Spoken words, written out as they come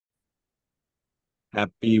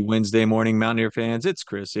Happy Wednesday morning, Mountaineer fans. It's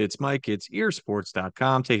Chris, it's Mike, it's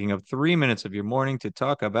EASports.com, taking up 3 minutes of your morning to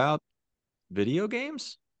talk about video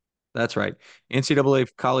games. That's right. NCAA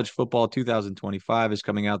College Football 2025 is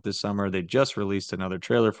coming out this summer. They just released another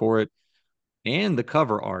trailer for it and the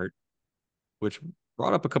cover art, which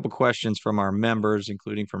brought up a couple questions from our members,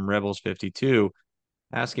 including from Rebels 52,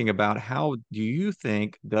 asking about how do you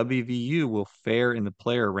think WVU will fare in the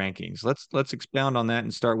player rankings? Let's expound on that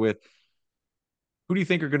and start with who do you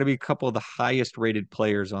think are going to be a couple of the highest rated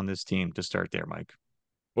players on this team to start there, Mike?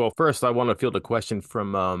 Well, first, I want to field a question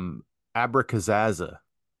from Abrakazaza.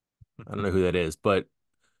 I don't know who that is, but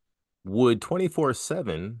would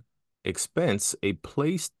 24/7 expense a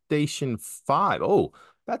PlayStation 5? Oh,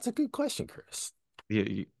 that's a good question, Chris.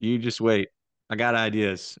 You just wait. I got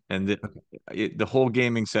ideas, and the whole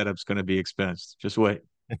gaming setup's going to be expensed. Just wait.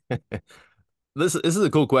 This is a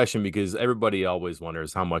cool question because everybody always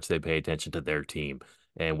wonders how much they pay attention to their team,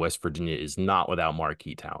 and West Virginia is not without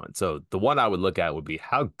marquee talent. So the one I would look at would be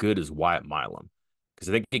how good is Wyatt Milam? Because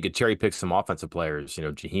I think he could cherry pick some offensive players,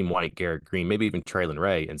 Jaheim White, Garrett Green, maybe even Traylon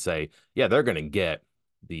Ray, and say, yeah, they're going to get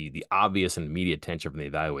the obvious and immediate attention from the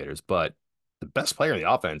evaluators. But the best player in the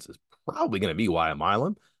offense is probably going to be Wyatt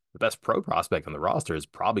Milam. The best pro prospect on the roster is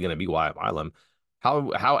probably going to be Wyatt Milam.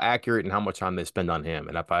 How accurate and how much time they spend on him.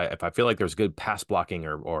 And if I feel like there's good pass blocking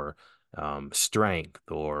or strength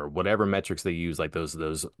or whatever metrics they use, like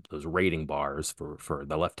those rating bars for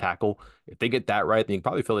the left tackle, if they get that right, then you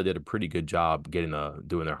probably feel they did a pretty good job doing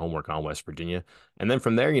their homework on West Virginia. And then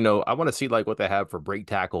from there, I want to see like what they have for break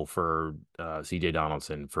tackle for CJ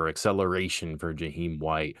Donaldson, for acceleration for Jaheim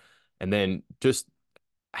White, and then just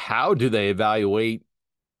how do they evaluate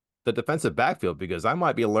the defensive backfield, because I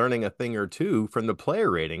might be learning a thing or two from the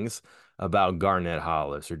player ratings about Garnett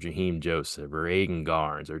Hollis or Jaheim Joseph or Aiden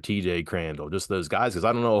Garnes or TJ Crandall, just those guys, because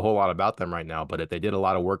I don't know a whole lot about them right now. But if they did a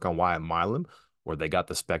lot of work on Wyatt Milam or they got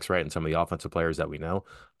the specs right and some of the offensive players that we know,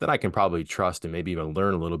 then I can probably trust and maybe even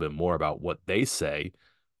learn a little bit more about what they say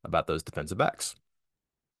about those defensive backs.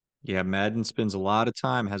 Yeah, Madden spends a lot of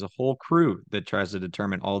time, has a whole crew that tries to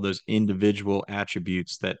determine all those individual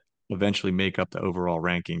attributes that eventually make up the overall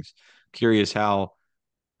rankings. Curious how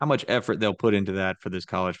much effort they'll put into that for this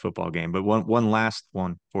college football game. But one last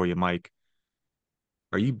one for you, Mike.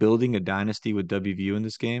 Are you building a dynasty with WVU in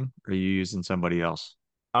this game, or are you using somebody else?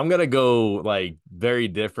 I'm gonna go like very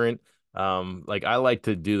different. Like I like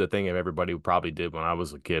to do the thing that everybody probably did when I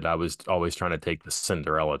was a kid. I was always trying to take the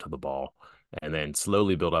Cinderella to the ball and then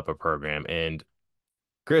slowly build up a program. And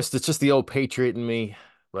Chris, it's just the old patriot in me,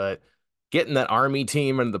 but getting that Army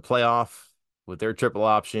team into the playoff with their triple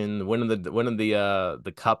option, winning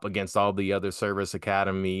the cup against all the other service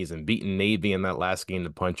academies and beating Navy in that last game to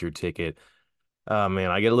punch your ticket. Oh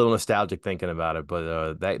man, I get a little nostalgic thinking about it,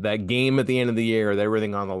 but that game at the end of the year with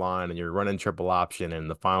everything on the line and you're running triple option and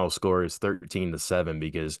the final score is 13-7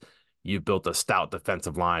 because you've built a stout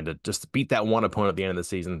defensive line to just beat that one opponent at the end of the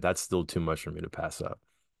season, that's still too much for me to pass up.